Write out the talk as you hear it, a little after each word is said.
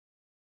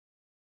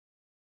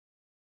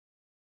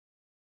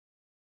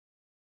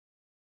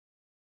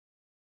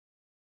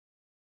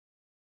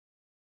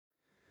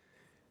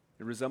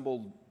It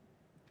resembled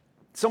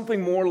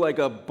something more like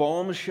a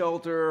bomb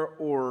shelter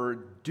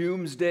or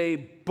doomsday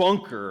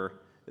bunker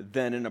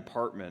than an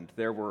apartment.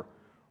 There were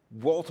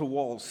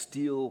wall-to-wall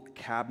steel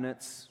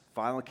cabinets,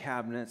 file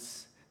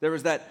cabinets. There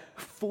was that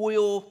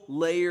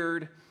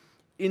foil-layered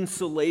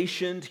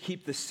insulation to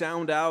keep the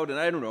sound out, and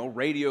I don't know,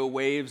 radio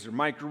waves or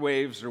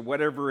microwaves or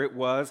whatever it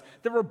was.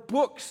 There were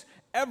books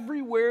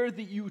everywhere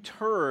that you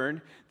turned.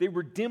 They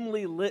were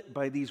dimly lit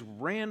by these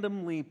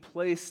randomly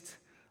placed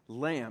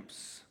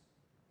lamps.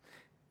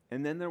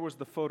 And then there was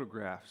the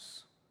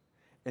photographs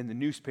and the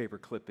newspaper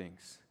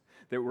clippings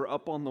that were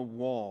up on the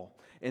wall.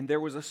 And there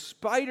was a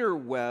spider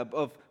web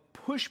of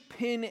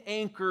push-pin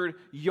anchored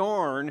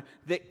yarn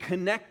that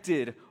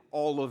connected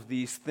all of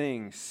these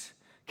things,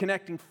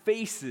 connecting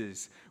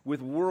faces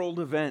with world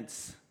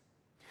events.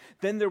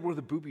 Then there were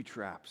the booby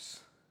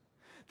traps.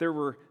 There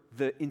were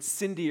the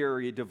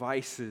incendiary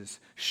devices,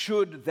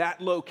 should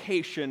that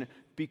location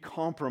be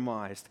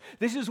compromised.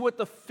 This is what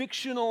the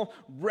fictional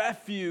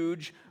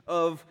refuge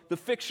of the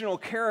fictional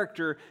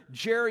character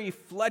Jerry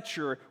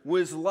Fletcher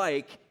was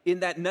like in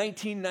that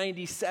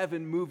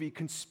 1997 movie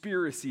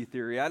Conspiracy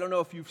Theory. I don't know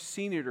if you've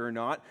seen it or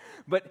not,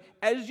 but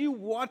as you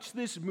watch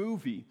this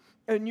movie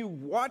and you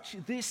watch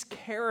this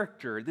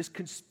character, this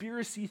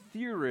conspiracy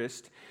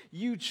theorist,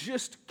 you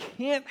just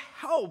can't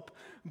help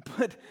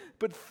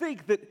but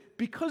think that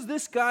because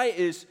this guy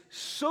is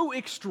so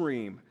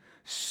extreme,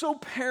 so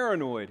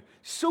paranoid,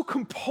 so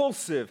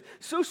compulsive,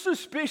 so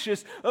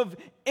suspicious of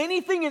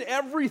anything and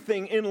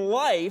everything in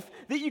life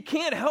that you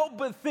can't help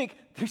but think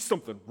there's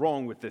something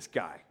wrong with this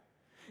guy.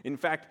 In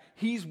fact,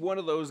 he's one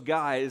of those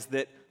guys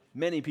that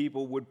many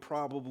people would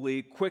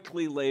probably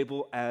quickly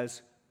label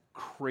as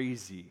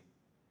crazy.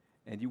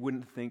 And you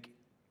wouldn't think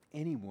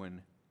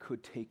anyone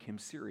could take him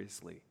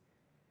seriously.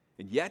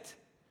 And yet,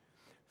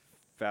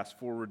 fast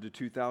forward to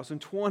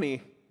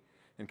 2020,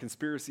 and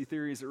conspiracy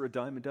theories are a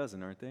dime a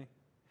dozen, aren't they?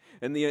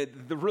 And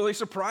the really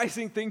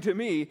surprising thing to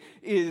me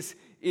is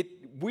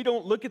we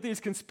don't look at these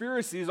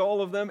conspiracies,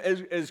 all of them,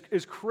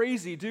 as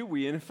crazy, do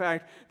we? In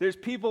fact, there's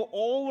people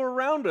all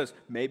around us,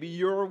 maybe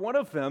you're one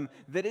of them,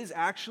 that is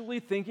actually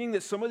thinking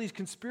that some of these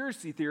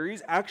conspiracy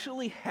theories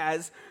actually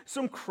has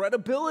some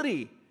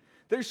credibility.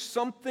 There's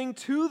something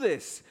to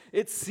this.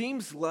 It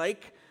seems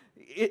like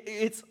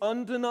it's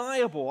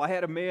undeniable. I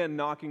had a man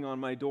knocking on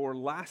my door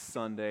last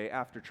Sunday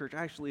after church,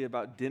 actually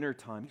about dinner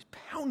time. He's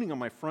pounding on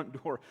my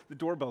front door. The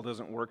doorbell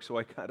doesn't work, so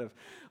I kind of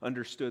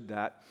understood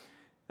that.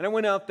 And I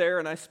went out there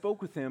and I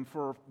spoke with him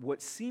for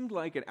what seemed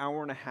like an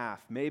hour and a half.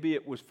 Maybe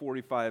it was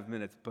 45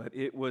 minutes, but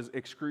it was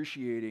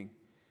excruciating.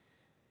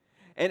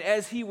 And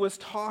as he was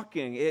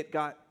talking, it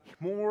got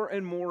more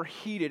and more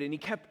heated, and he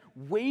kept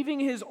waving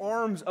his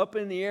arms up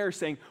in the air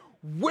saying,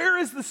 "Where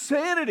is the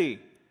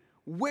sanity?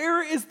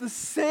 Where is the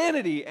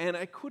sanity?" And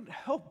I couldn't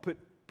help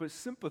but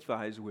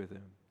sympathize with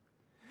him.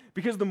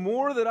 Because the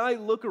more that I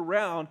look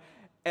around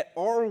at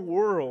our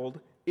world,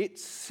 it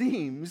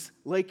seems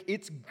like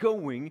it's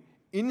going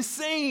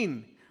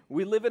insane.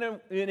 We live in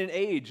an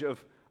age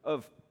of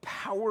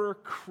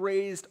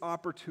power-crazed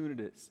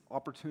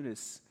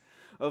opportunists,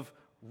 of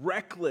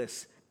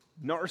reckless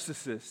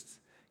narcissists,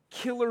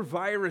 killer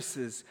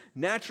viruses,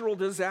 natural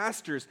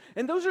disasters,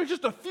 and those are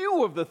just a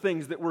few of the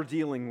things that we're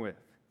dealing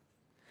with.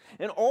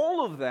 And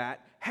all of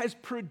that has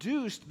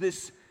produced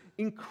this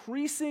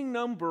increasing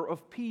number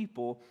of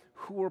people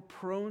who are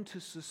prone to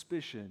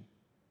suspicion,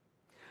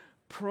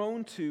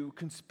 prone to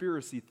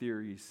conspiracy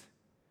theories,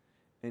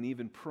 and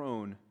even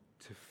prone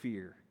to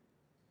fear.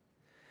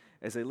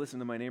 As I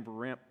listened to my neighbor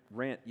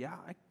rant,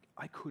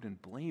 I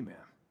couldn't blame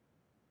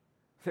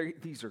him.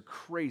 These are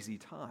crazy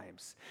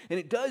times. And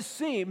it does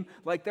seem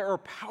like there are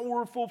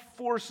powerful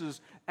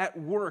forces at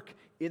work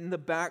in the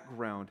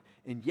background.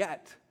 And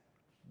yet,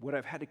 what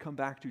I've had to come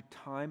back to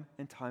time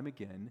and time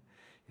again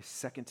is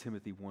 2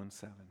 Timothy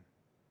 1:7.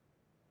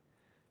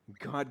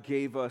 God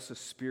gave us a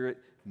spirit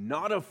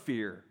not of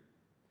fear,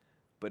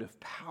 but of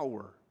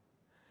power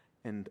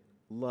and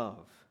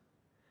love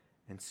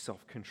and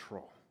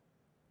self-control.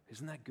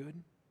 Isn't that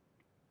good?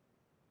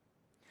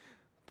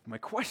 My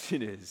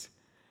question is,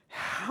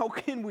 how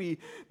can we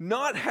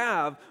not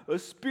have a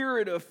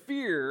spirit of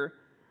fear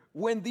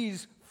when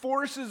these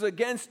forces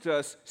against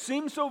us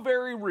seem so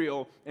very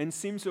real and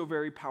seem so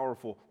very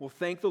powerful? Well,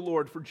 thank the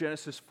Lord for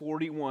Genesis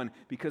 41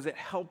 because it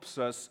helps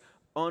us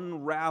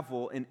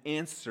unravel and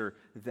answer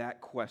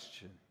that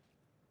question.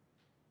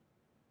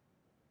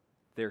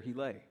 There he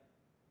lay,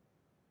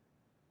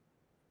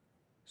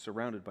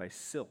 surrounded by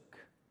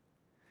silk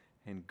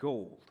and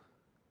gold,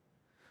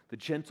 the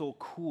gentle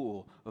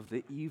cool of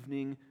the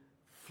evening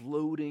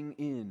floating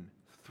in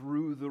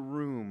through the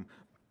room.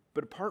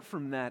 But apart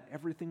from that,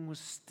 everything was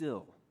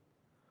still.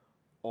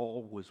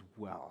 All was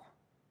well.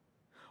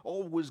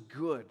 All was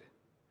good.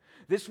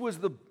 This was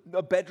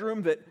a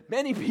bedroom that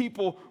many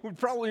people would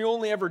probably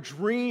only ever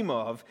dream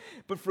of.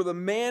 But for the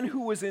man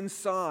who was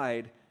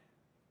inside,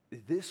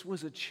 this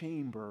was a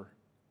chamber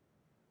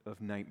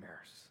of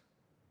nightmares.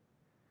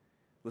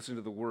 Listen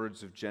to the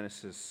words of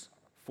Genesis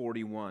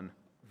 41,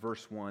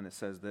 verse 1. It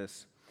says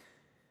this: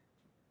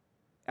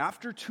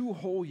 After 2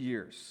 whole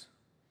years,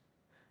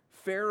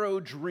 Pharaoh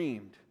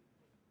dreamed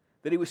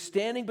that he was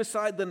standing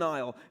beside the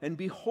Nile, and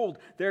behold,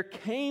 there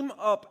came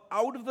up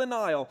out of the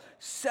Nile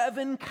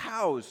 7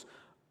 cows,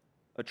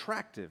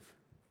 attractive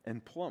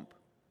and plump,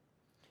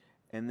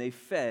 and they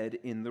fed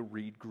in the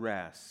reed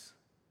grass.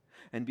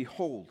 And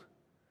behold,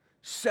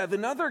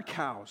 7 other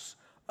cows,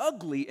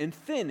 ugly and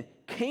thin,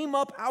 came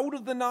up out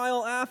of the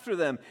Nile after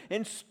them,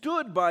 and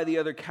stood by the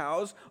other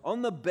cows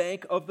on the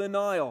bank of the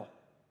Nile.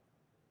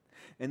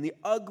 And the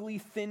ugly,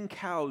 thin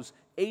cows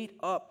ate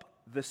up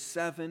the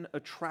 7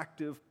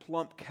 attractive,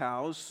 plump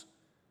cows,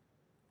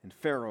 and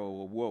Pharaoh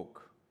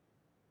awoke.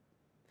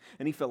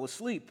 And he fell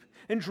asleep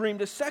and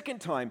dreamed a second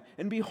time,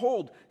 and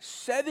behold,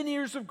 7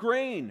 ears of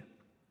grain,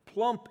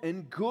 plump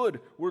and good,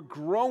 were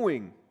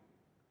growing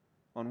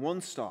on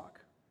one stalk.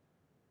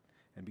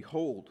 And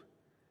behold,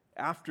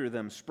 after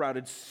them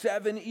sprouted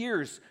 7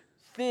 ears,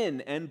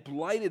 thin and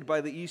blighted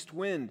by the east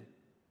wind.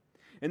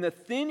 And the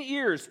thin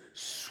ears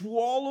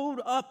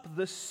swallowed up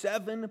the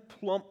 7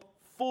 plump,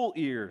 full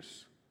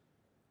ears.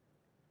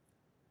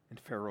 And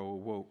Pharaoh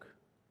awoke,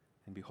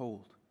 and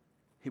behold,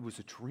 it was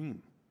a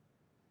dream.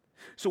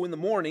 So in the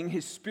morning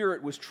his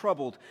spirit was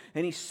troubled,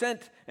 and he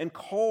sent and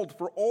called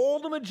for all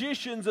the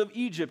magicians of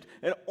Egypt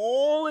and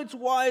all its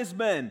wise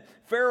men.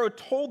 Pharaoh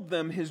told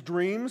them his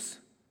dreams,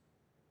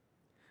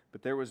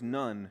 but there was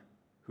none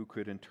who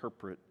could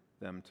interpret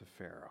them to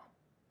Pharaoh.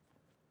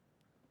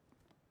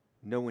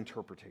 No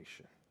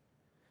interpretation.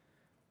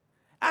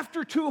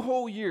 After 2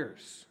 whole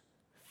years,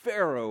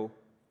 Pharaoh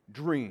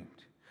dreamed.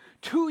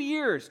 2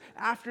 years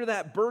after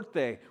that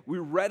birthday we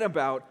read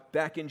about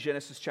back in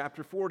Genesis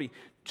chapter 40.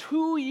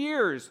 2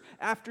 years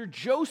after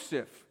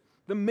Joseph,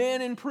 the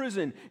man in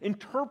prison,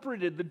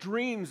 interpreted the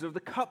dreams of the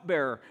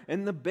cupbearer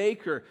and the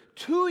baker.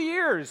 2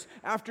 years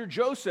after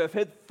Joseph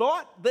had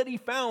thought that he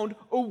found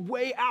a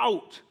way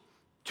out.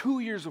 2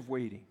 years of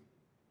waiting.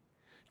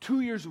 2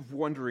 years of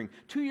wondering.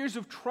 2 years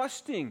of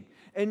trusting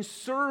and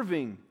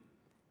serving.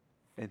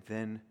 And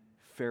then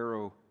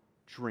Pharaoh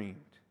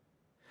dreamed.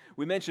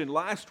 We mentioned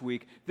last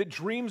week that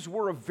dreams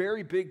were a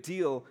very big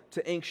deal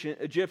to ancient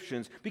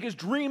Egyptians because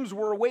dreams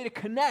were a way to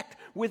connect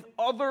with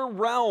other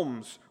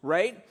realms,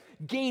 right?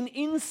 Gain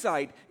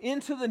insight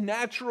into the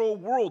natural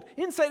world,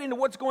 insight into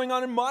what's going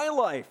on in my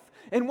life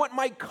and what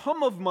might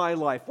come of my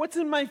life, what's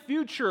in my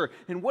future,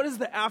 and what is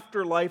the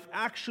afterlife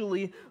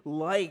actually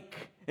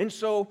like. And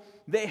so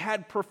they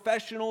had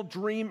professional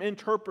dream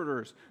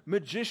interpreters,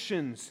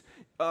 magicians,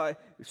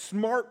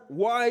 smart,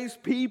 wise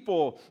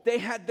people. They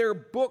had their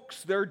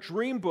books, their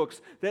dream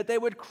books, that they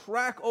would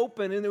crack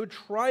open and they would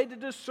try to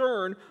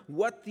discern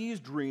what these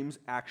dreams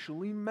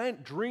actually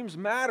meant. Dreams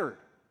mattered.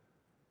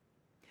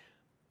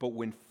 But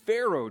when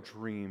Pharaoh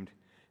dreamed,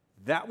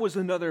 that was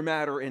another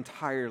matter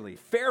entirely.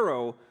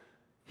 Pharaoh,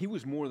 he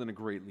was more than a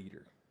great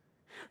leader.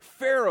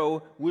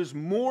 Pharaoh was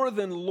more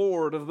than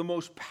Lord of the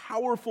most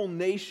powerful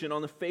nation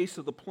on the face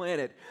of the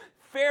planet.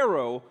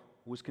 Pharaoh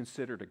was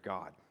considered a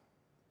god.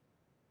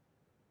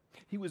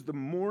 He was the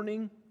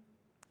morning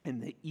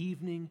and the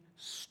evening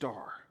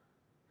star.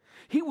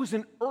 He was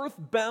an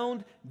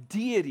earthbound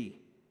deity.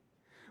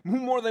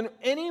 More than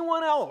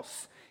anyone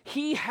else,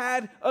 he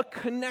had a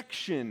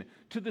connection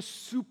to the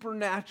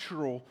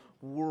supernatural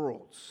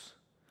worlds.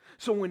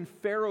 So when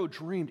Pharaoh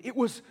dreamed, it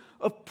was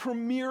of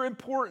premier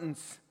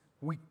importance.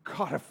 We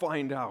gotta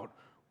find out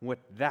what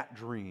that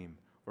dream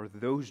or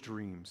those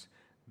dreams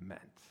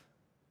meant.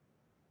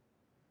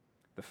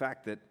 The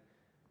fact that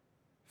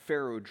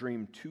Pharaoh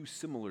dreamed 2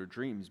 similar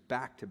dreams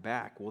back to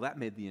back, well, that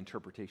made the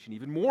interpretation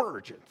even more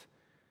urgent.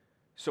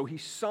 So he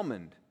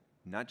summoned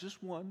not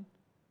just 1,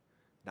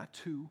 not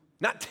 2,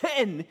 not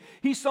 10.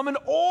 He summoned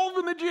all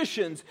the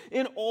magicians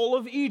in all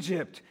of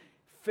Egypt.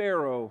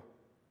 Pharaoh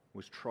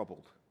was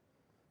troubled.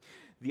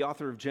 The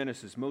author of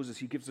Genesis, Moses,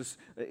 he gives us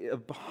a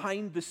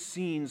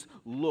behind-the-scenes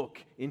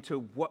look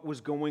into what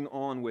was going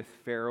on with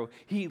Pharaoh.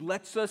 He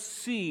lets us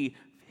see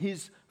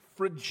his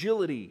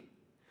fragility,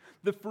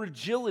 the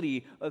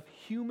fragility of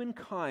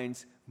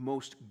humankind's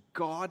most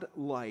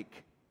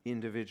God-like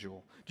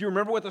individual. Do you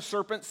remember what the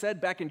serpent said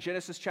back in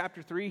Genesis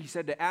chapter 3? He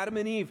said to Adam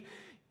and Eve,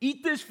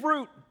 "Eat this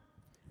fruit,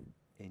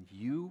 and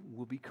you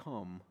will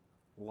become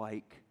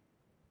like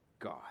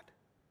God."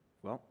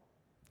 Well,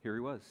 here he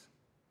was.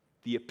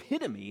 The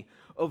epitome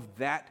of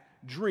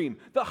that dream.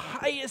 The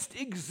highest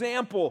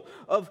example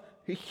of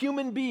a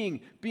human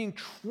being being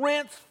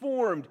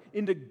transformed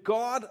into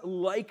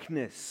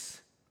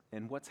God-likeness.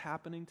 And what's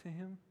happening to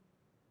him?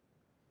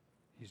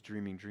 He's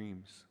dreaming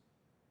dreams,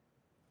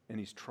 and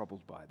he's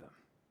troubled by them.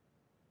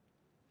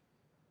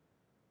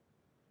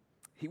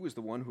 He was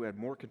the one who had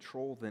more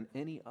control than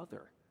any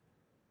other,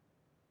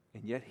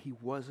 and yet he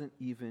wasn't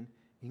even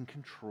in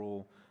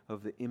control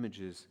of the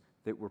images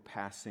that were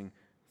passing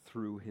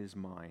through his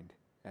mind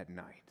at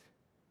night.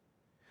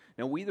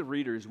 Now, we the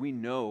readers, we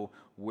know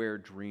where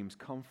dreams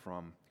come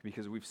from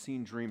because we've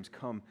seen dreams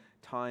come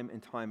time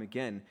and time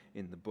again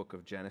in the book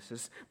of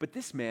Genesis. But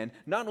this man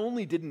not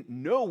only didn't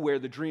know where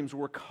the dreams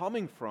were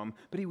coming from,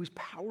 but he was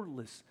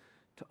powerless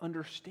to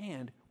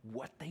understand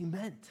what they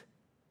meant.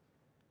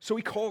 So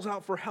he calls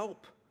out for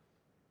help.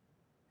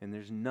 And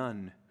there's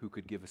none who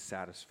could give a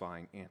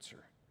satisfying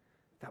answer.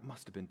 That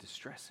must have been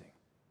distressing.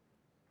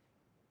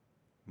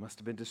 Must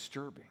have been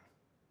disturbing.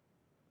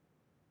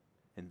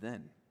 And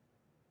then,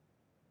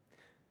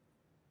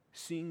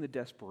 seeing the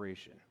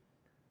desperation,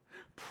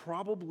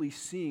 probably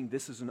seeing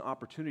this as an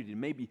opportunity to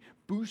maybe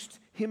boost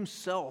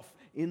himself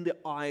in the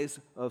eyes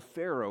of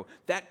Pharaoh.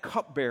 That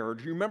cupbearer,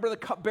 do you remember the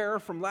cupbearer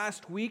from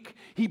last week?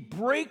 He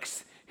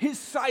breaks his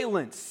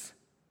silence.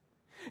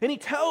 And he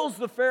tells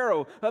the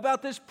Pharaoh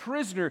about this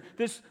prisoner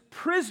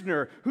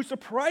who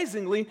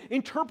surprisingly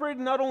interpreted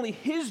not only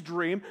his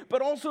dream,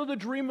 but also the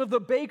dream of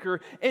the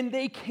baker, and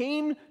they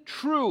came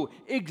true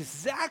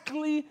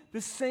exactly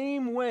the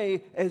same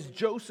way as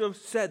Joseph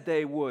said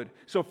they would.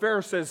 So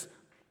Pharaoh says,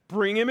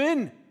 bring him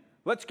in.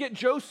 Let's get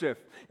Joseph.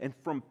 And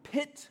from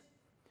pit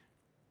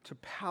to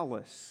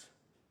palace,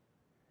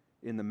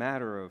 in the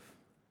matter of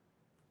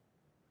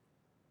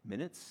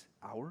minutes,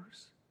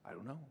 hours, I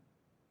don't know.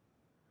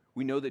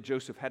 We know that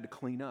Joseph had to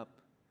clean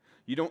up.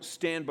 You don't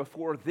stand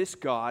before this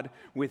God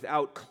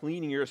without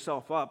cleaning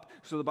yourself up.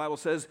 So the Bible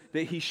says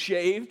that he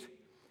shaved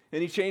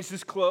and he changed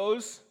his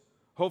clothes.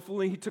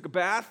 Hopefully he took a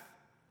bath.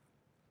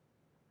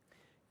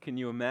 Can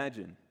you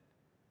imagine?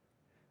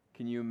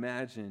 Can you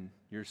imagine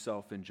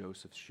yourself in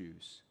Joseph's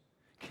shoes?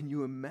 Can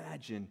you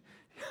imagine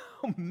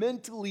how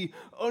mentally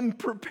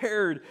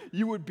unprepared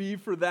you would be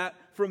for that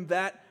from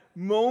that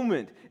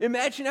moment?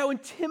 Imagine how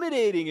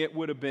intimidating it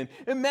would have been.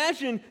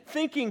 Imagine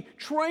thinking,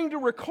 trying to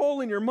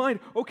recall in your mind,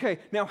 okay,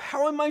 now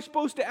how am I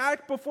supposed to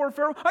act before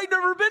Pharaoh? I've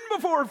never been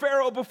before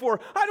Pharaoh before.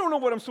 I don't know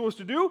what I'm supposed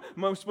to do.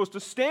 Am I supposed to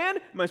stand?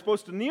 Am I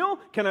supposed to kneel?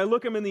 Can I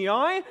look him in the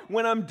eye?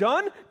 When I'm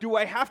done, do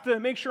I have to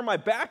make sure my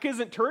back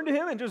isn't turned to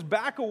him and just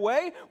back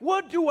away?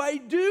 What do I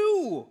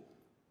do?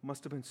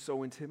 Must have been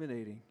so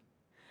intimidating.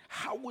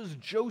 How was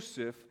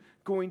Joseph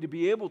going to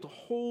be able to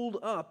hold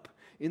up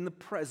in the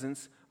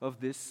presence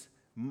of this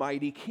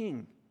mighty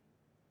king?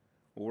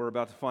 Well, we're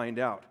about to find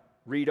out.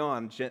 Read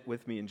on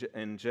with me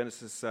in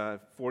Genesis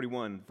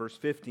 41, verse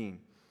 15.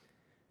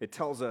 It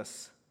tells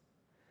us,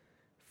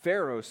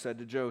 Pharaoh said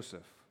to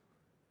Joseph,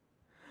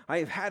 I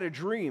have had a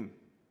dream,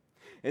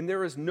 and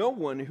there is no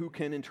one who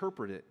can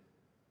interpret it.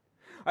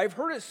 I have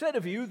heard it said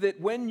of you that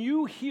when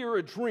you hear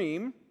a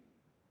dream,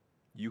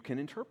 you can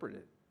interpret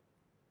it.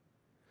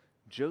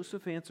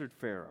 Joseph answered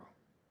Pharaoh,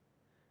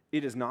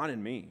 it is not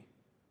in me.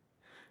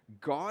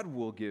 God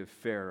will give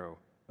Pharaoh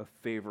a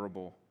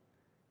favorable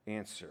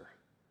answer.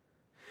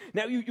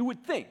 Now, you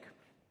would think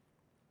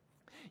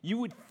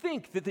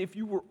that if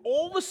you were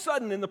all of a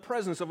sudden in the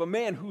presence of a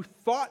man who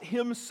thought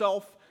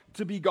himself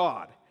to be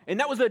God, and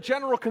that was a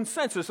general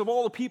consensus of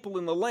all the people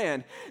in the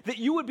land, that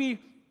you would be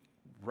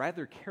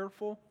rather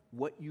careful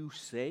what you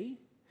say.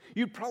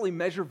 You'd probably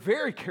measure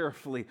very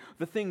carefully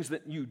the things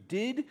that you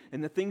did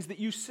and the things that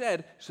you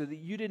said so that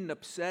you didn't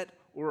upset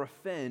or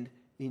offend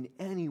in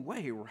any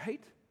way,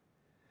 right?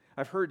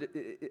 I've heard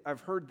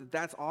that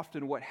that's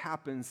often what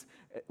happens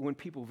when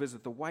people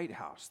visit the White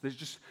House. There's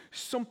just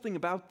something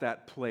about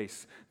that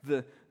place,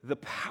 the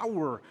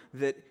power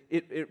that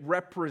it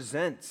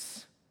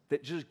represents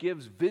that just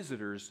gives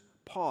visitors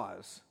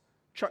pause.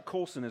 Chuck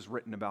Colson has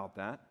written about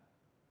that.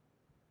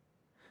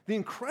 The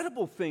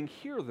incredible thing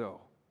here,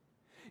 though,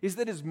 is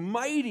that as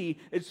mighty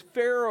as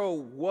Pharaoh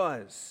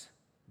was,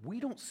 we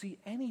don't see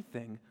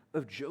anything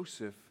of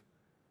Joseph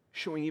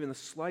showing even the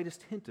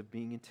slightest hint of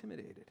being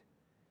intimidated.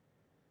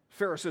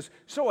 Pharaoh says,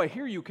 so I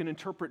hear you can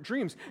interpret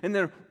dreams. And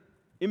then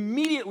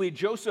immediately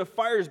Joseph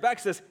fires back,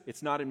 says,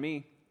 it's not in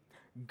me.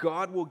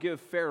 God will give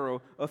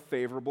Pharaoh a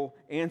favorable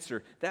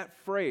answer. That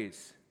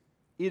phrase,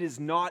 it is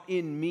not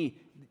in me,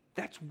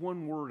 that's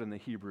one word in the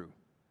Hebrew.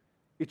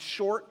 It's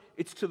short,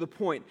 it's to the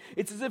point.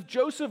 It's as if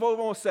Joseph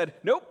almost said,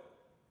 nope,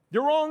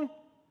 you're wrong.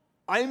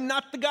 I'm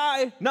not the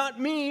guy, not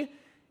me.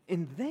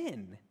 And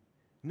then,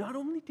 not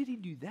only did he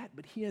do that,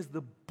 but he has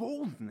the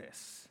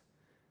boldness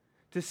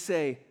to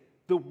say,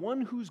 the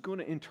one who's going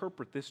to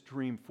interpret this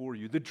dream for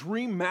you, the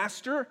dream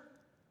master,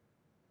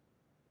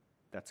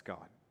 that's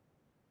God.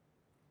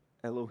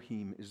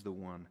 Elohim is the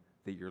one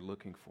that you're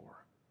looking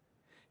for.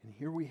 And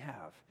here we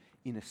have,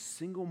 in a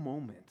single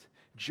moment,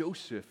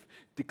 Joseph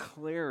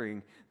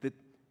declaring that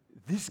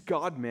this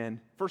God-man,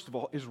 first of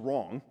all, is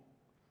wrong.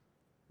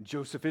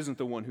 Joseph isn't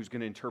the one who's going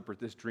to interpret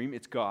this dream,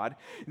 it's God.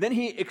 Then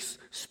he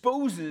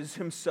exposes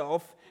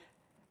himself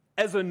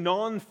as a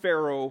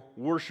non-Pharaoh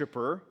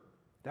worshiper.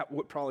 That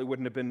probably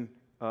wouldn't have been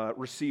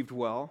received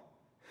well.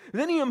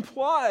 Then he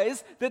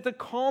implies that the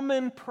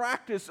common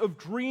practice of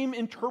dream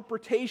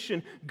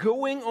interpretation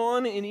going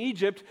on in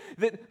Egypt,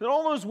 that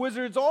all those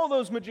wizards, all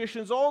those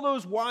magicians, all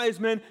those wise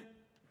men,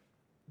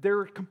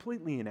 they're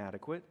completely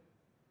inadequate.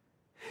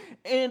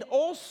 And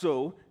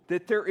also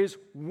that there is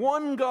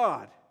one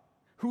God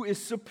who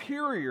is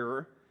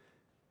superior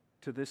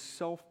to this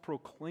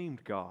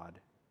self-proclaimed God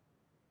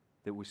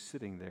that was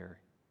sitting there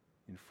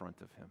in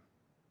front of him.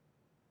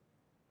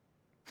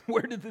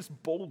 Where did this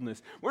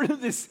boldness, where did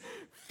this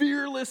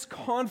fearless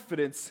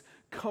confidence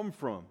come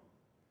from?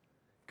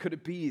 Could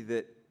it be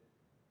that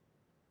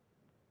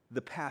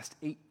the past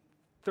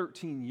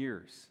 13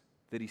 years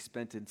that he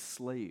spent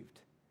enslaved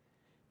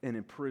and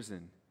in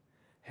prison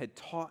had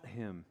taught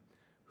him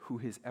who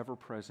his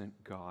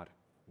ever-present God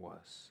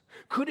was?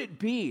 Could it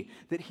be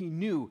that he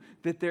knew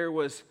that there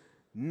was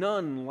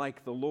none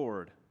like the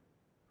Lord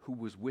who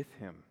was with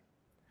him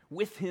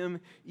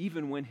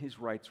even when his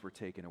rights were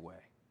taken away,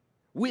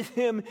 with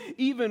him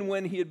even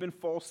when he had been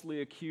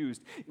falsely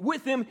accused,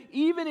 with him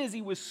even as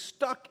he was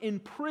stuck in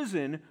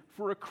prison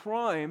for a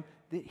crime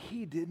that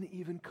he didn't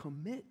even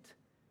commit?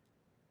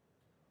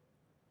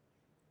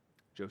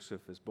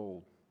 Joseph is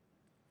bold.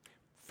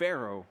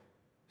 Pharaoh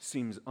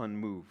seems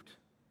unmoved.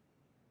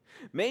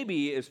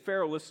 Maybe as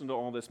Pharaoh listened to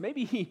all this,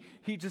 maybe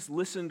he just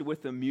listened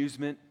with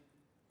amusement.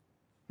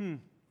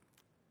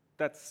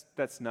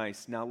 That's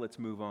nice. Now let's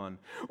move on.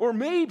 Or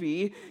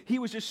maybe he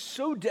was just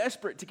so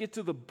desperate to get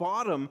to the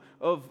bottom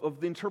of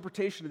the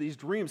interpretation of these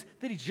dreams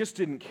that he just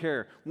didn't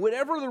care.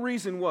 Whatever the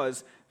reason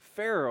was,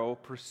 Pharaoh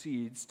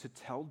proceeds to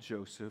tell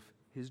Joseph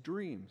his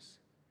dreams.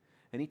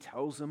 And he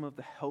tells him of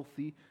the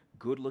healthy,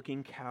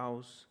 good-looking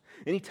cows.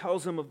 And he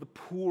tells him of the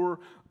poor,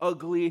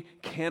 ugly,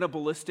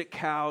 cannibalistic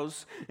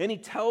cows. And he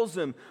tells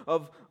him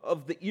of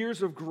the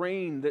ears of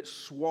grain that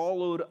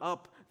swallowed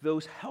up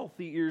those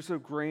healthy ears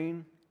of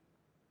grain.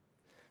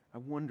 I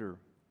wonder,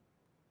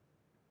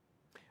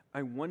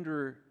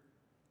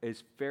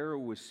 as Pharaoh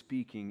was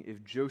speaking,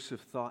 if Joseph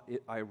thought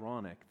it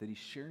ironic that he's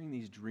sharing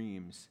these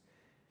dreams,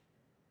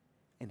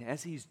 and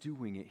as he's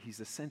doing it, he's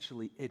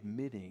essentially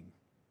admitting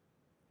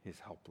his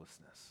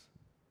helplessness.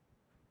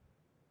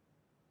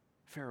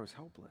 Pharaoh's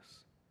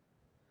helpless.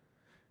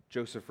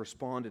 Joseph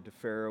responded to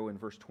Pharaoh in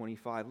verse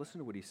 25. Listen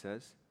to what he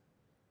says.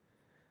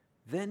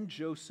 Then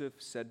Joseph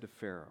said to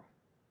Pharaoh,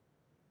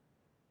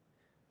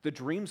 "The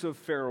dreams of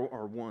Pharaoh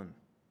are one.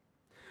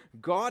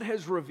 God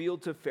has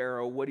revealed to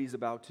Pharaoh what he's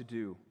about to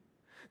do.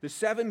 The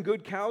 7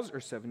 good cows are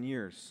 7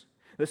 years.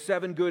 The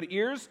 7 good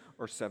ears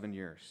are 7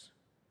 years.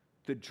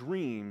 The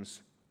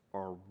dreams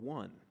are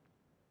one.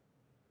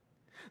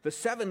 The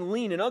 7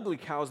 lean and ugly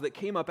cows that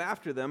came up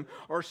after them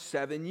are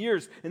 7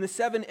 years. And the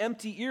 7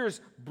 empty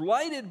ears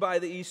blighted by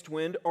the east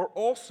wind are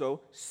also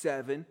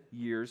 7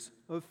 years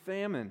of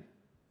famine.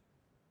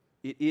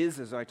 It is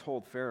as I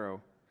told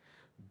Pharaoh.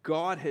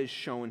 God has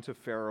shown to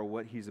Pharaoh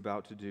what he's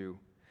about to do.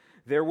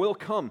 There will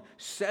come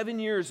 7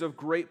 years of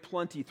great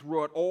plenty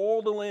throughout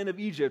all the land of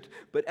Egypt,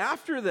 but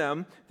after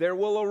them there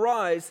will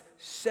arise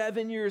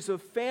 7 years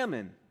of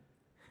famine,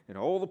 and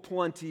all the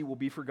plenty will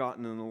be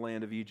forgotten in the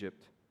land of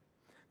Egypt.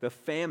 The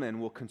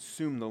famine will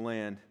consume the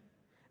land,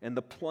 and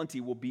the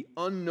plenty will be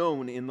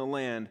unknown in the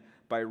land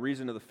by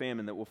reason of the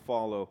famine that will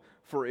follow,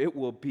 for it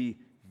will be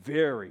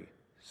very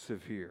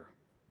severe."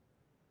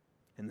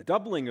 And the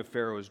doubling of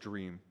Pharaoh's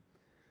dream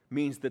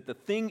means that the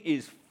thing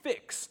is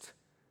fixed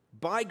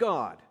by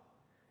God,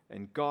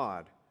 and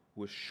God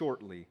will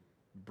shortly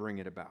bring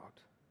it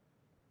about.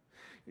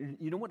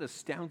 You know what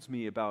astounds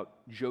me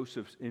about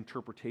Joseph's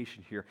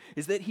interpretation here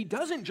is that he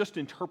doesn't just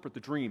interpret the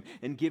dream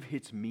and give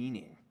its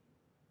meaning,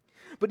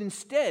 but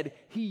instead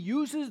he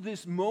uses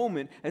this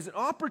moment as an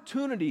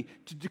opportunity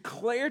to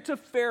declare to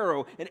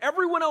Pharaoh and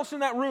everyone else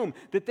in that room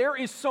that there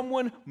is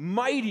someone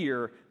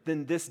mightier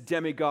than this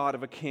demigod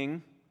of a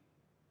king.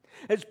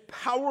 As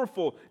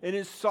powerful and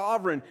as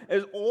sovereign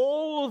as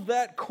all of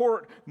that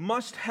court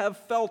must have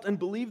felt and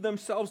believed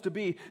themselves to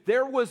be,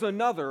 there was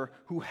another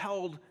who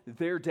held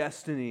their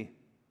destiny.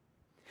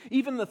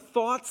 Even the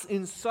thoughts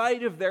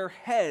inside of their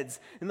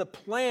heads and the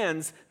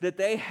plans that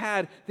they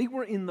had, they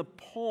were in the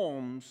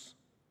palms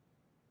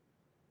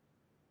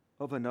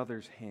of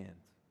another's hand.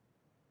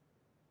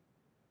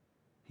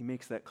 He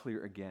makes that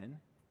clear again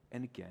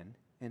and again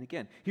and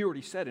again. He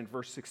already said in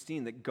verse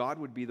 16 that God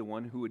would be the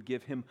one who would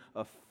give him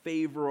a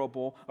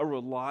favorable, a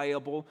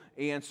reliable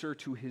answer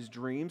to his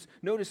dreams.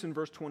 Notice in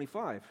verse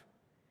 25,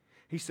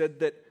 he said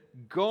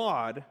that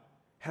God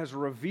has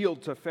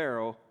revealed to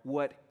Pharaoh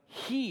what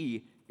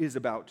he is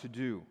about to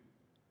do.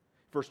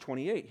 Verse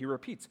 28, he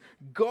repeats,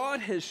 God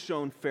has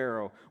shown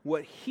Pharaoh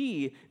what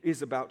he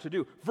is about to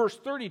do. Verse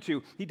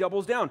 32, he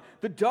doubles down.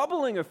 The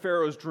doubling of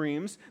Pharaoh's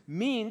dreams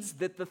means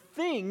that the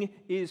thing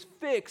is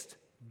fixed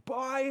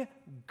by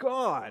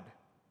God,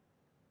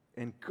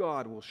 and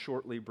God will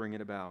shortly bring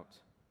it about.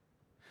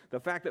 The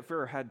fact that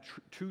Pharaoh had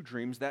 2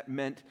 dreams, that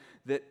meant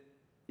that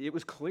it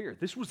was clear.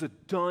 This was a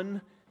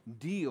done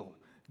deal.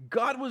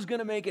 God was going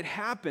to make it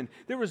happen.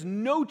 There was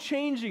no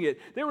changing it.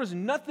 There was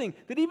nothing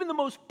that even the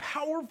most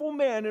powerful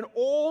man in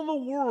all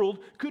the world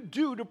could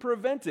do to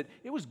prevent it.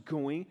 It was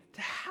going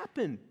to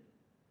happen.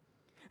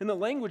 And the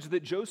language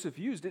that Joseph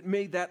used, it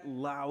made that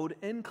loud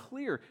and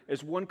clear.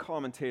 As one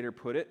commentator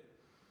put it,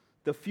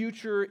 the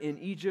future in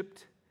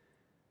Egypt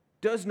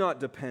does not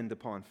depend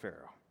upon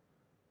Pharaoh.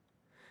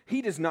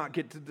 He does not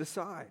get to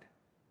decide.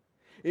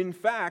 In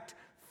fact,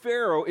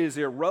 Pharaoh is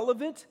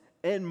irrelevant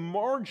and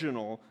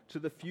marginal to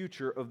the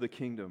future of the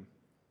kingdom.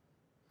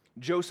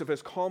 Joseph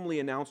has calmly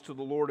announced to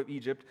the Lord of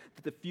Egypt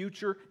that the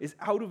future is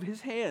out of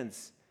his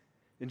hands.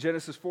 In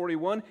Genesis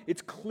 41,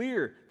 it's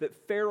clear that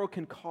Pharaoh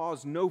can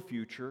cause no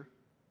future,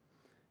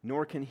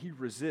 nor can he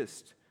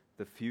resist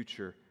the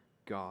future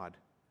God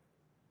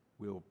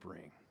will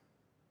bring.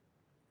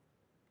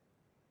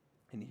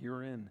 And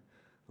herein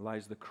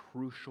lies the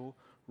crucial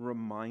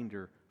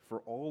reminder for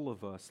all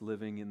of us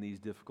living in these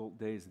difficult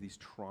days, these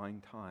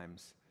trying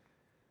times.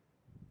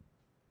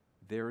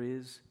 There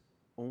is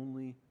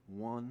only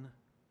one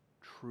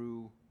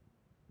true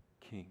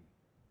King.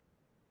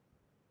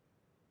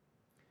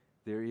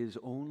 There is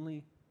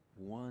only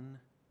one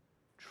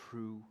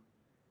true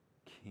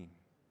King.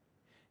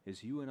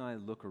 As you and I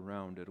look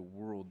around at a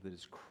world that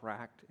is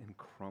cracked and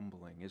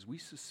crumbling, as we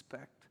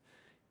suspect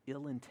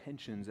ill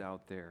intentions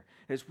out there,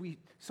 as we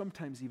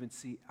sometimes even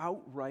see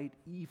outright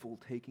evil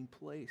taking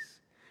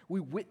place, we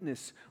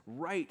witness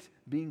right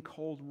being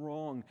called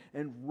wrong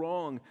and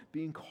wrong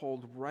being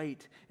called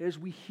right, as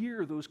we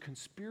hear those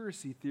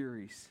conspiracy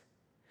theories.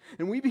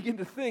 And we begin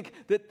to think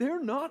that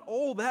they're not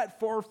all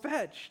that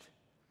far-fetched.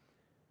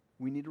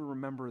 We need to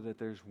remember that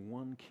there's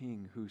one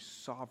King who's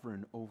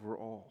sovereign over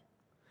all,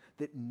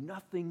 that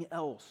nothing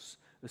else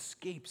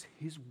escapes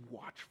his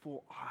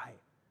watchful eye,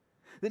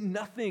 that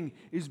nothing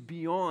is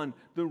beyond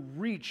the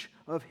reach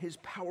of his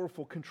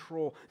powerful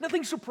control.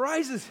 Nothing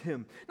surprises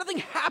him. Nothing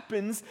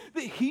happens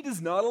that he does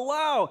not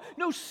allow.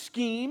 No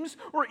schemes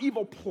or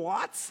evil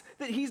plots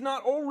that he's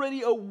not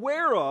already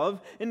aware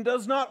of and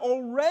does not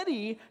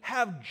already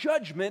have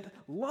judgment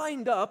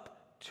lined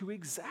up to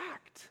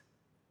exact.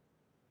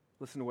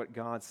 Listen to what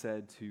God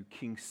said to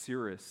King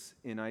Cyrus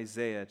in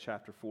Isaiah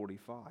chapter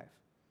 45.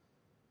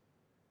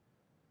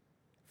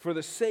 For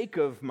the sake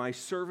of my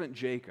servant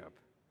Jacob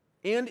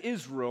and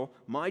Israel,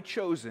 my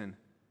chosen,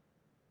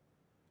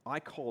 I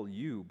call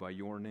you by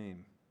your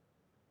name.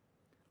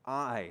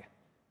 I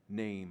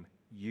name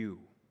you,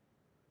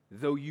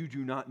 though you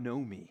do not know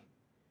me.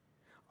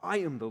 I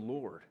am the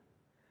Lord,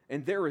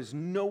 and there is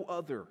no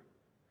other.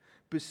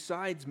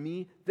 Besides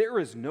me, there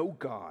is no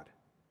God.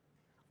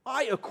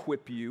 I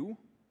equip you,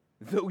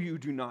 though you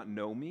do not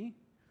know me,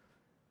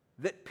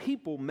 that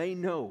people may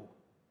know.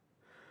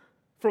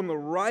 From the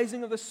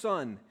rising of the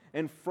sun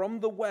and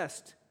from the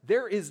west,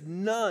 there is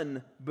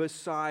none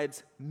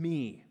besides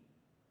me.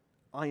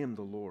 I am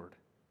the Lord,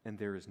 and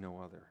there is no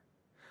other.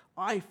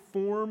 I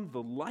form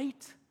the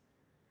light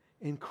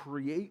and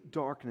create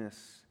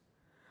darkness.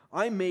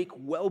 I make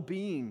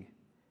well-being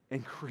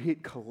and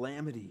create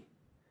calamity.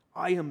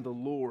 I am the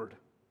Lord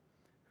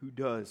who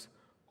does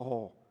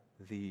all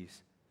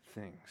these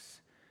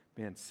things.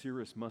 Man,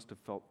 Cyrus must have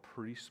felt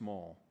pretty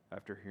small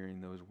after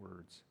hearing those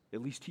words.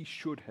 At least he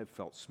should have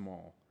felt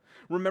small.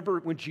 Remember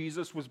when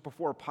Jesus was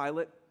before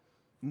Pilate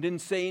and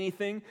didn't say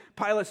anything?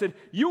 Pilate said,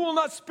 "You will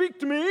not speak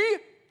to me?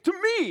 To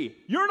me!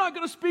 You're not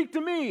going to speak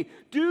to me.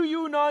 Do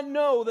you not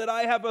know that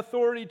I have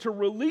authority to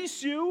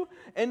release you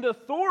and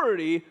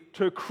authority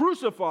to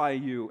crucify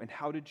you?" And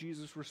how did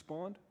Jesus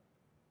respond?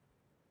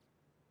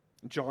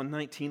 John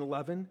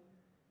 19:11,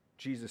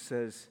 Jesus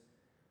says,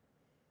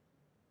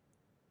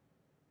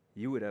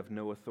 "You would have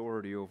no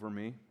authority over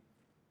me,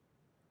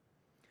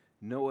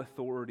 no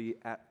authority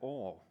at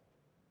all,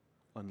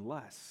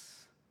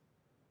 unless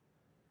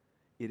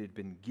it had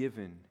been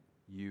given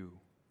you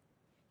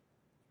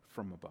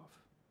from above."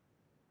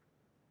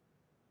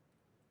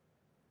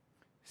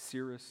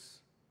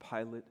 Cyrus,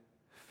 Pilate,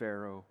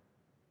 Pharaoh.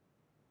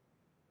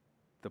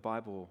 The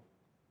Bible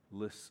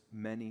lists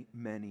many,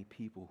 many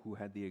people who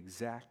had the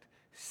exact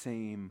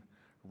same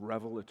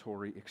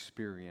revelatory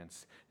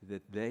experience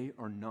that they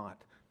are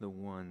not the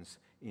ones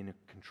in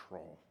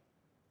control,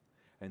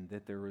 and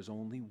that there is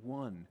only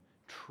one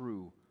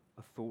true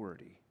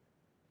authority.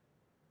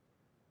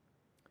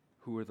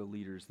 Who are the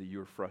leaders that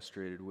you're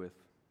frustrated with?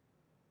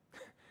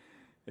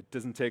 It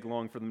doesn't take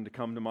long for them to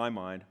come to my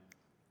mind.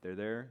 They're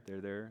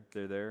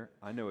there.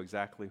 I know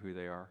exactly who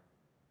they are.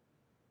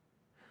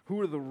 Who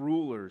are the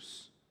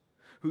rulers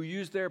who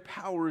use their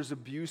powers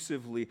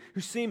abusively,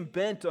 who seem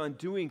bent on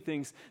doing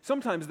things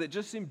sometimes that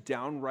just seem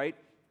downright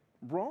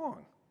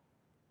wrong?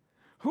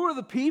 Who are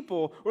the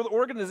people or the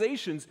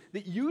organizations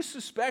that you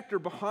suspect are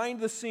behind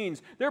the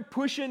scenes? They're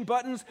pushing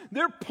buttons,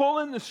 they're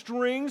pulling the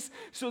strings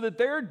so that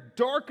their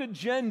dark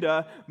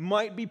agenda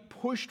might be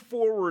pushed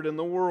forward in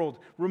the world.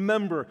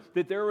 Remember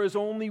that there is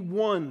only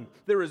one.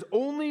 There is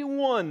only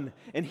one,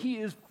 and he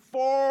is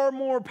far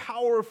more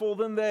powerful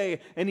than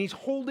they, and he's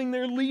holding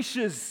their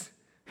leashes.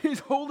 He's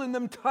holding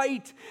them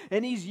tight,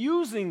 and he's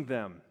using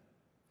them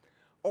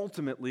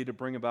ultimately to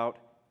bring about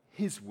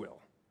his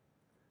will,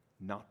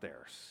 not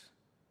theirs.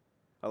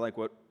 I like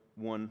what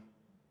one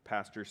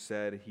pastor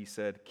said. He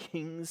said,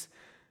 "Kings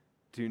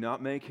do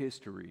not make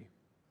history.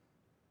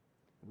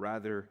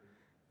 Rather,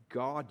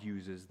 God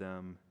uses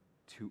them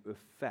to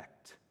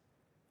effect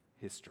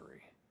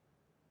history."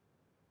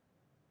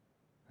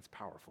 That's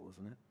powerful,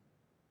 isn't it?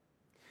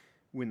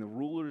 When the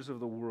rulers of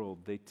the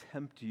world, they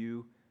tempt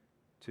you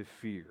to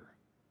fear,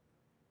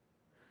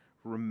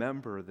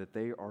 remember that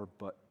they are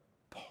but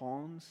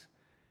pawns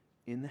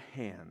in the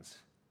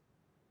hands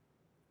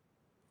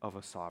of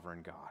a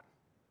sovereign God.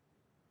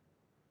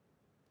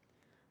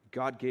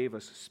 God gave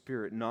us a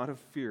spirit not of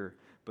fear,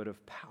 but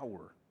of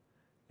power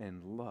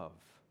and love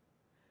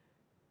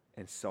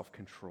and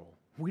self-control.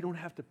 We don't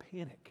have to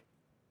panic.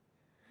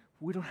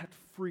 we don't have to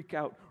freak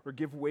out or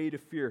give way to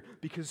fear,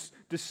 because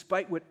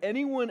despite what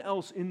anyone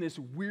else in this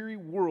weary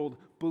world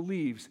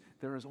believes,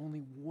 there is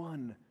only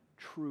one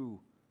true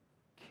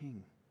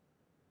King.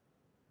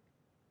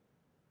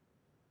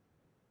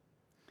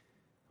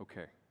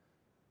 Okay.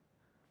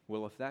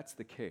 Well, if that's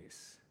the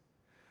case,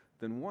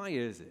 then why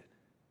is it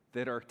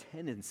that our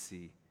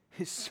tendency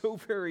is so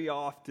very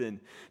often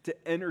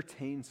to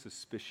entertain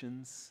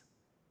suspicions,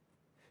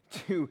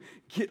 to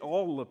get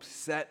all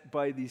upset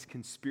by these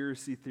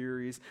conspiracy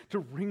theories, to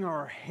wring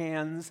our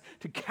hands,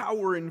 to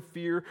cower in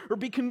fear, or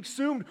be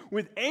consumed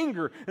with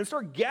anger and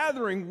start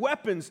gathering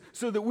weapons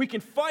so that we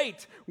can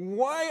fight?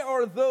 Why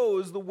are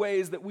those the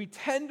ways that we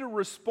tend to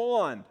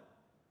respond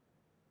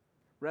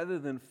rather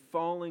than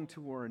falling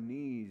to our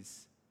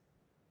knees,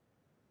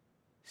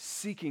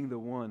 seeking the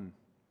one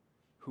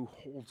who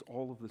holds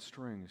all of the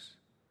strings,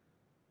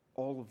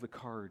 all of the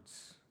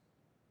cards?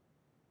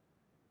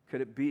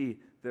 Could it be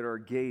that our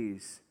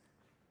gaze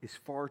is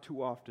far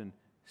too often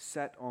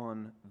set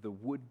on the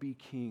would-be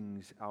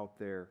kings out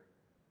there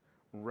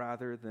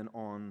rather than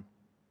on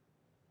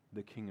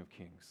the King of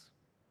Kings?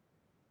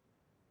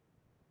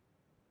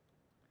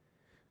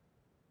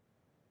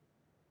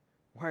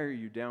 Why are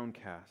you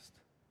downcast,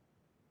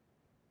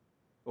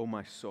 O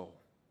my soul?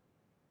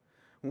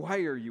 Why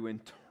are you in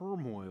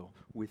turmoil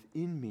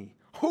within me?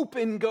 Hope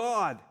in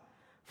God,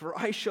 for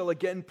I shall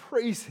again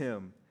praise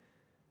him,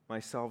 my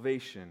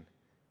salvation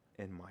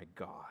and my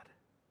God.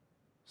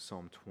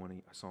 Psalm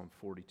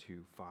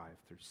 42, 5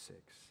 through 6.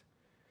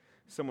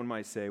 Someone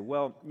might say,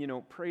 well,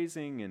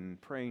 praising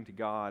and praying to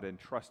God and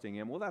trusting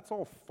him, well, that's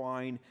all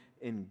fine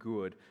and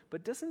good.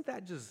 But doesn't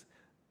that just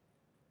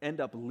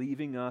end up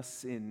leaving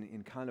us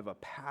in kind of a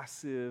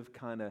passive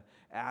kind of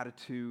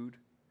attitude?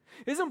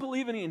 Isn't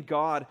believing in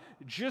God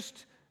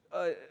just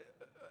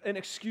an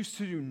excuse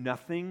to do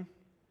nothing,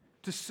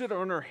 to sit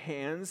on our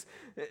hands?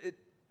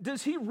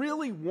 Does he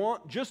really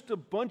want just a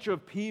bunch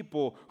of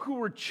people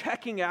who are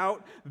checking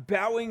out,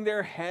 bowing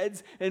their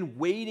heads, and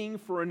waiting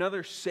for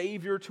another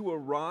Savior to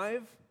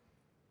arrive?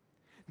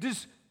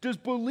 Does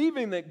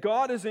believing that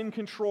God is in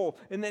control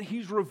and that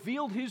he's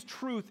revealed his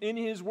truth in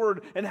his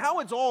word and how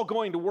it's all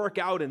going to work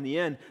out in the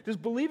end, does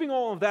believing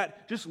all of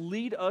that just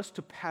lead us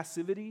to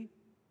passivity?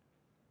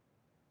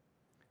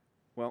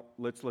 Well,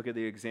 let's look at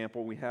the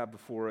example we have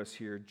before us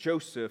here.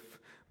 Joseph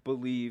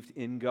believed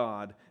in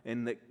God,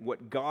 and that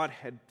what God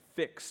had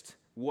fixed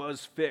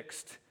was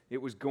fixed.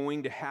 It was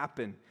going to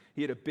happen.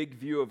 He had a big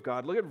view of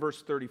God. Look at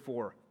verse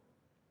 34.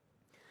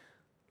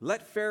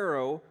 Let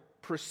Pharaoh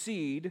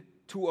proceed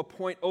to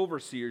appoint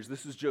overseers.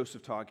 This is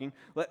Joseph talking.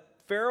 Let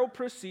Pharaoh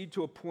proceed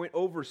to appoint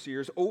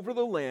overseers over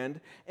the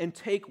land and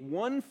take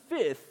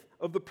 1/5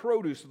 of the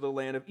produce of the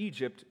land of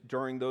Egypt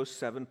during those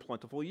 7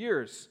 plentiful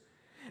years.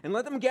 And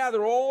let them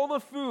gather all the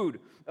food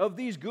of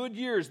these good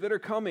years that are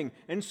coming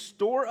and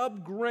store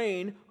up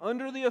grain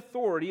under the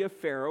authority of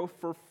Pharaoh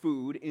for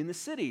food in the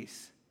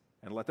cities,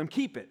 and let them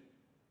keep it.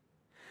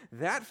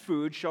 That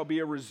food shall be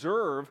a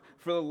reserve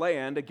for the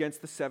land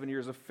against the 7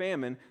 years of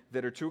famine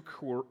that are to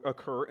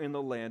occur in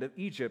the land of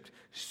Egypt,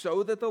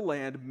 so that the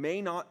land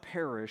may not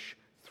perish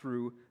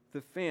through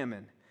the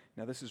famine.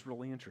 Now, this is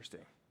really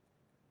interesting.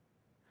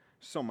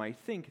 Some might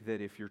think that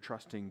if you're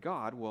trusting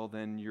God, well,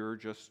 then you're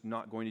just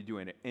not going to do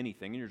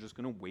anything, and you're just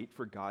going to wait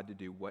for God to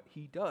do what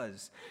he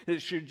does.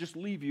 It should just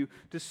lead you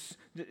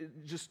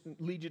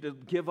to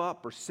give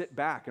up or sit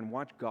back and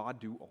watch God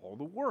do all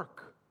the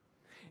work.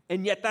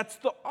 And yet that's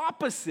the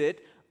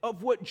opposite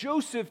of what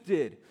Joseph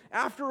did.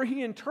 After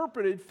he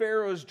interpreted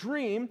Pharaoh's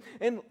dream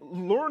and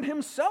learned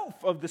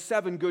himself of the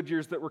 7 good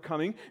years that were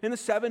coming and the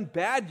 7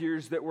 bad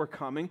years that were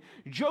coming,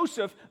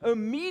 Joseph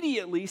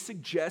immediately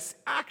suggests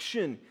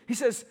action. He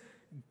says,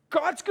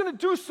 God's going to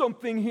do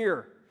something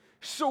here,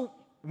 so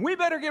we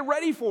better get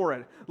ready for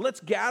it. Let's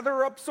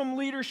gather up some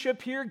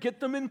leadership here, get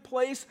them in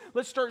place.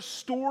 Let's start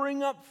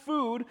storing up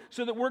food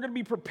so that we're going to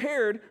be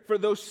prepared for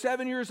those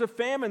 7 years of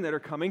famine that are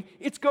coming.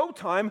 It's go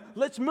time.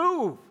 Let's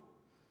move.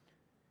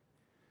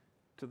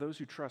 To those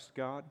who trust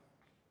God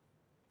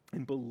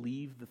and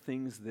believe the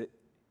things that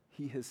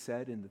he has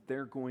said and that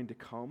they're going to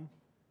come,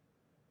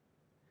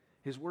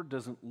 his word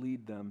doesn't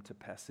lead them to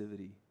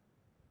passivity.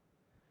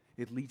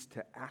 It leads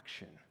to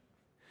action.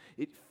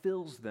 It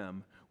fills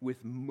them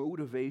with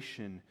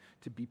motivation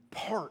to be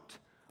part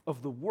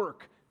of the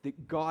work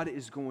that God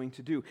is going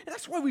to do. And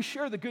that's why we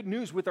share the good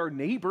news with our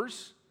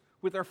neighbors,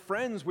 with our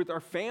friends, with our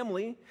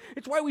family.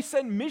 It's why we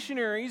send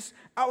missionaries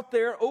out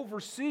there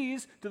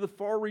overseas to the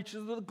far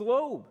reaches of the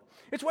globe.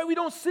 It's why we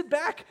don't sit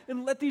back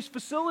and let these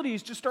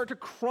facilities just start to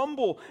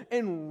crumble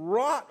and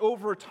rot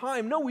over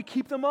time. No, we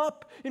keep them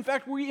up. In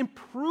fact, we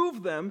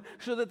improve them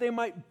so that they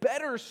might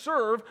better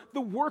serve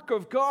the work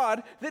of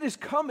God that is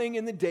coming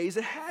in the days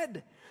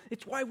ahead.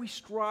 It's why we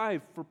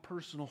strive for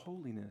personal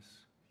holiness.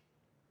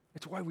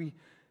 It's why we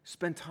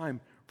spend time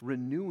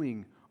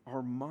renewing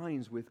our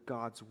minds with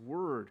God's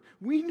word.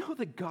 We know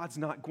that God's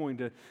not going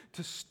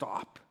to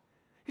stop.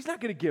 He's not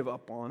going to give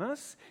up on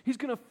us. He's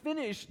going to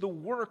finish the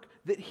work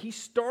that he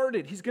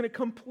started. He's going to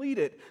complete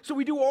it. So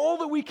we do all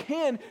that we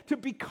can to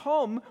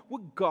become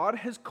what God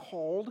has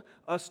called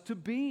us to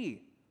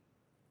be.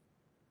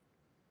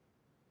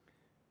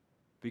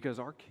 Because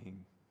our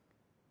King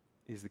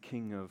is the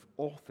King of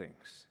all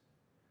things.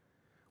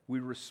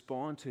 We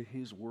respond to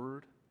his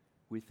word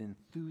with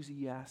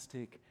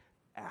enthusiastic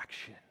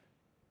action.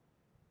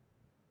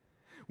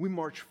 We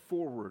march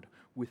forward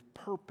with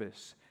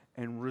purpose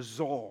and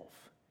resolve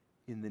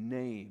in the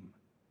name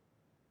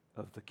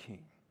of the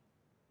King.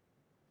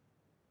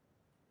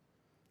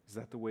 Is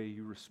that the way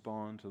you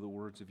respond to the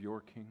words of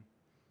your King?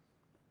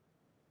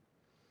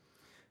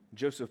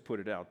 Joseph put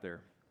it out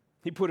there.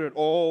 He put it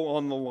all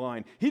on the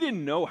line. He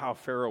didn't know how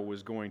Pharaoh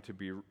was going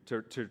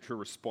to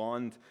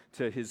respond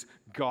to his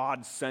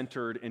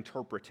God-centered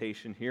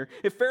interpretation here.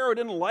 If Pharaoh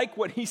didn't like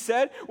what he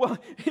said, well,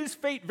 his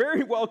fate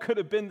very well could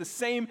have been the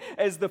same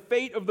as the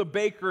fate of the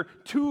baker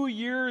 2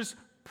 years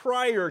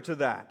prior to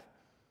that.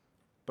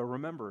 But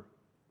remember,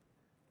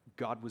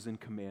 God was in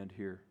command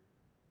here,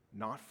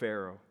 not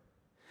Pharaoh.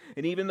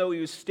 And even though he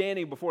was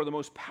standing before the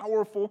most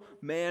powerful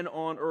man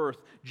on earth,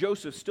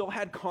 Joseph still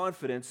had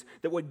confidence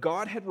that what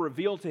God had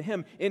revealed to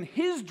him in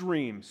his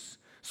dreams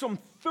some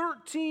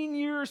 13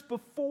 years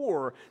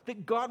before,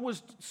 that God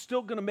was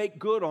still going to make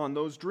good on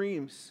those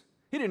dreams.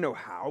 He didn't know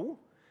how,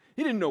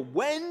 he didn't know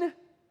when,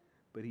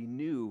 but he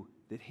knew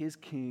that his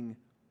king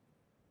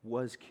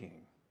was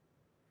king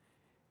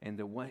and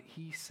that what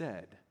he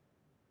said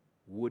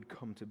would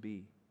come to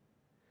be.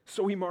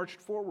 So he marched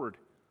forward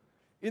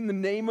in the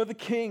name of the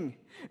king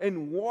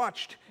and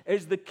watched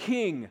as the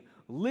king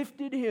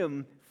lifted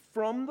him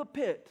from the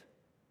pit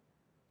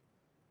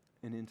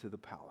and into the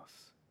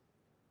palace.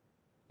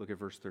 Look at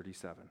verse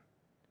 37.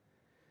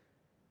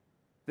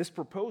 This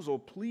proposal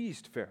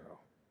pleased Pharaoh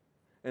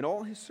and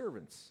all his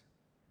servants.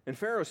 And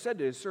Pharaoh said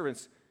to his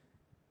servants,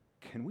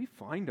 "Can we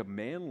find a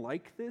man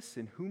like this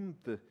in whom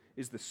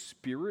is the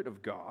Spirit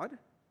of God?"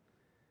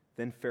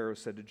 Then Pharaoh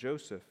said to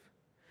Joseph,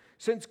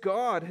 "Since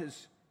God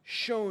has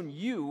shown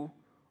you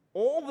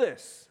all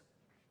this,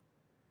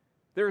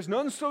 there is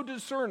none so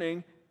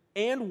discerning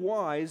and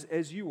wise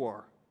as you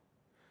are.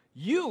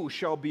 You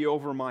shall be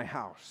over my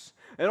house,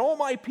 and all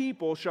my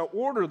people shall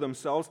order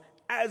themselves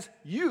as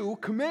you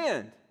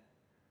command.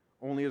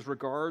 Only as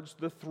regards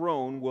the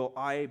throne will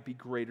I be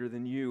greater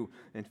than you."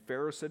 And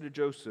Pharaoh said to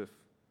Joseph,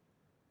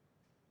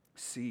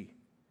 "See,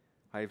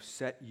 I have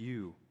set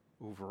you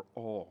over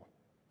all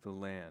the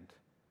land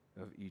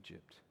of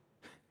Egypt."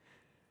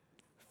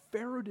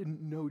 Pharaoh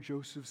didn't know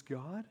Joseph's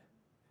God.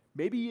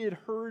 Maybe he had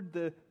heard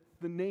the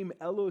name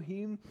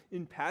Elohim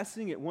in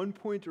passing at one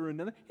point or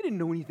another. He didn't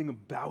know anything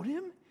about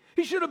him.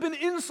 He should have been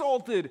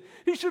insulted.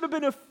 He should have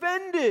been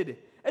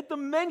offended at the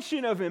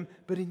mention of him.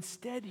 But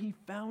instead, he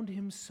found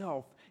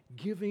himself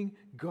giving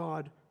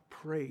God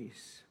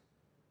praise.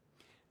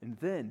 And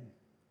then,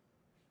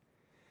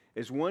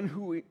 as one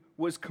who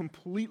was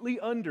completely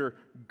under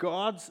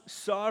God's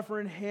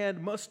sovereign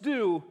hand must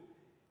do,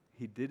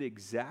 he did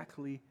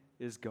exactly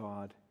as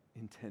God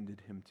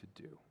intended him to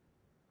do.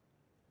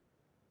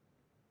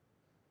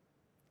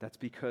 That's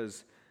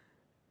because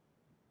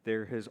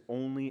there has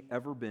only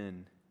ever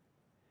been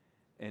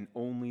and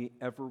only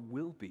ever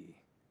will be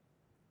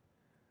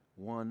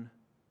one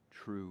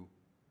true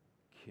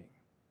king.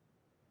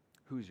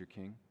 Who's your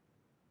king?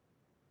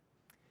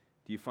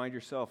 Do you find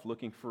yourself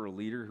looking for a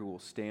leader who will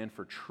stand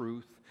for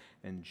truth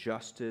and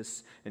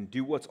justice and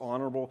do what's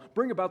honorable,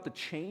 bring about the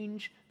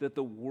change that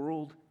the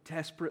world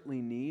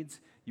desperately needs?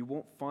 You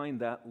won't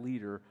find that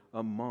leader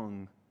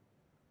among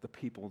the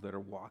people that are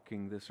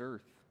walking this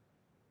earth.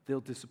 They'll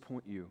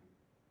disappoint you.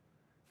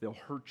 They'll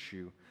hurt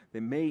you. They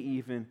may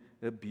even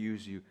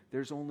abuse you.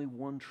 There's only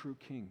one true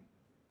king.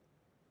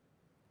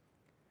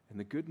 And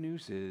the good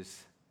news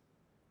is,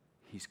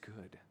 he's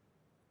good.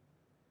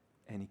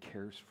 And he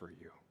cares for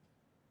you.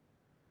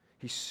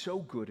 He's so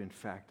good, in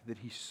fact, that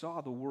he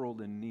saw the world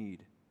in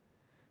need.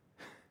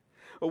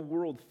 A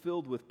world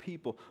filled with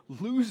people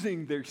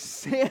losing their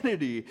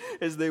sanity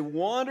as they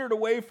wandered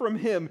away from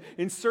him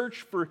in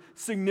search for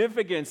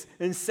significance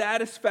and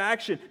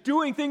satisfaction,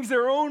 doing things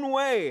their own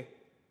way.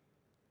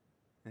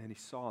 And he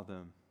saw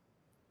them,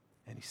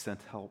 and he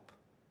sent help.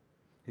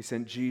 He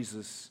sent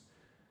Jesus,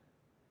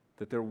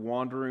 that their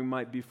wandering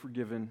might be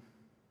forgiven,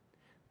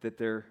 that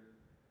their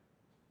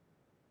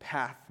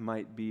path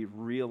might be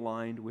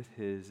realigned with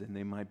his, and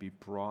they might be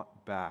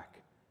brought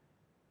back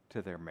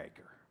to their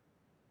Maker.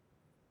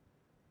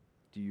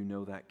 Do you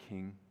know that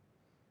King?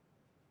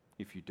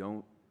 If you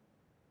don't,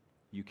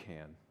 you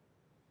can.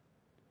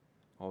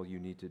 All you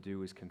need to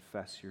do is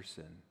confess your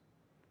sin,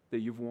 that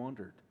you've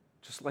wandered,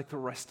 just like the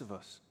rest of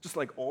us, just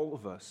like all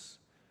of us.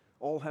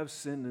 All have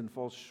sinned and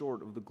fall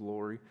short of the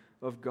glory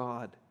of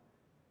God.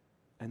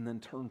 And then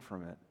turn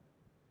from it,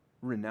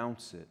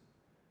 renounce it.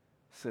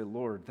 Say,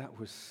 "Lord, that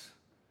was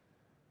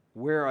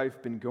where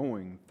I've been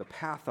going. The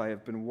path I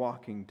have been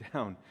walking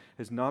down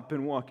has not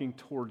been walking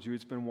towards you.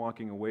 It's been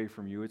walking away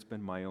from you. It's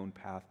been my own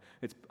path.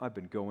 I've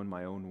been going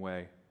my own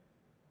way.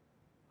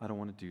 I don't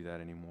want to do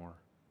that anymore."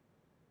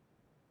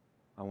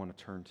 I want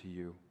to turn to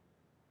you.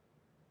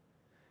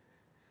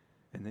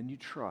 And then you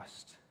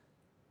trust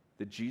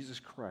that Jesus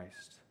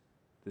Christ,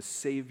 the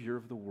Savior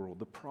of the world,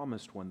 the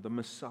promised one, the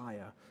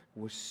Messiah,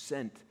 was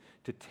sent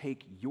to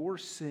take your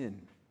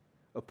sin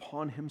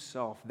upon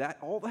himself.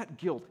 All that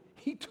guilt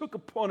he took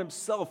upon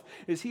himself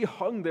as he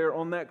hung there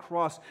on that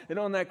cross. And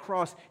on that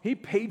cross, he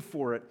paid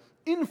for it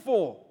in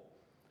full.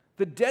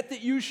 The debt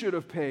that you should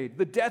have paid,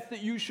 the death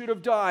that you should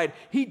have died,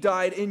 he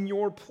died in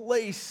your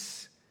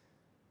place.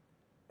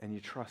 And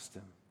you trust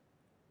him.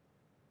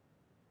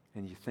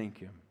 And you thank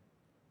him.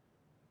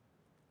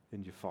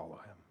 And you follow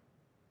him.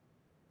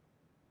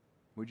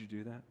 Would you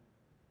do that?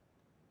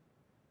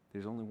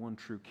 There's only one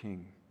true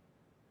king.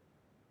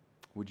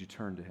 Would you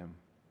turn to him?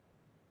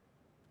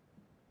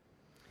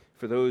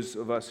 For those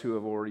of us who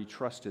have already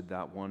trusted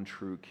that one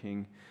true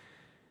king,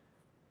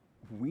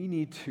 we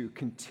need to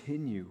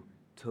continue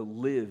to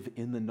live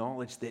in the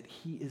knowledge that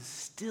he is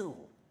still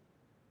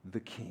the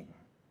king.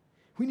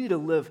 We need to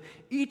live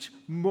each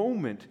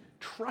moment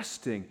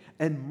trusting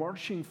and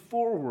marching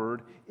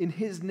forward in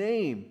his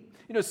name.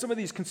 You know, some of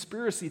these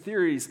conspiracy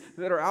theories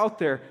that are out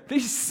there, they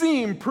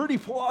seem pretty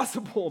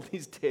plausible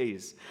these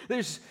days.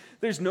 There's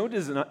no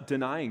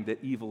denying that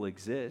evil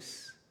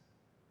exists.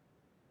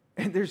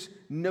 And there's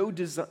no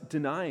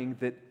denying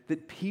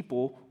that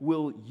people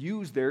will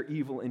use their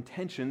evil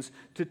intentions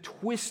to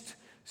twist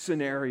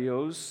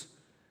scenarios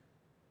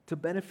to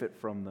benefit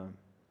from them.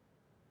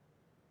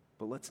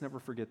 But let's never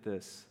forget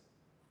this,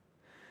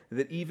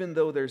 that even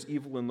though there's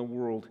evil in the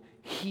world,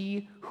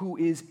 he who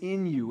is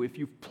in you, if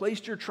you've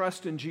placed your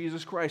trust in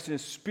Jesus Christ and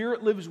his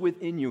Spirit lives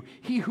within you,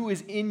 he who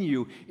is in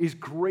you is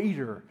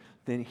greater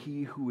than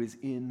he who is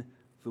in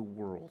the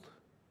world.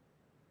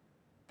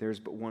 There's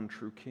but one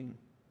true king.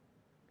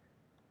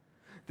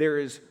 There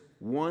is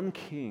one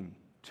king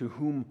to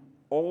whom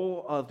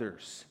all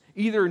others,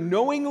 either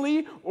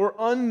knowingly or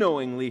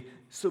unknowingly,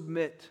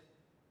 submit.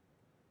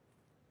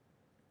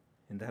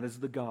 And that is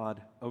the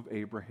God of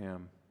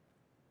Abraham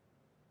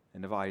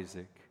and of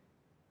Isaac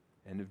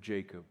and of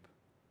Jacob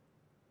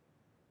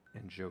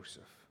and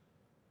Joseph.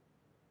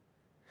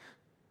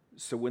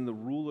 So when the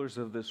rulers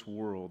of this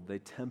world, they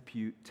tempt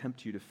you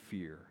to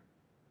fear,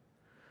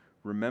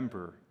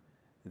 remember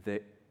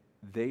that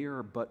they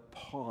are but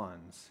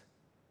pawns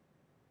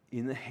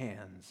in the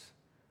hands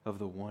of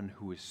the one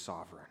who is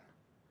sovereign.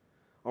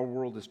 Our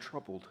world is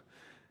troubled,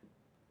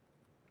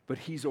 but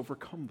he's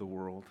overcome the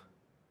world.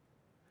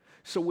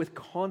 So with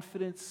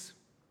confidence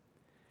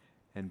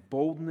and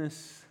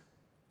boldness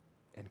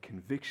and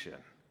conviction,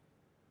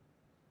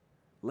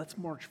 let's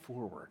march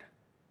forward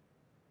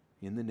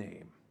in the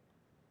name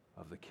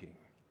of the King.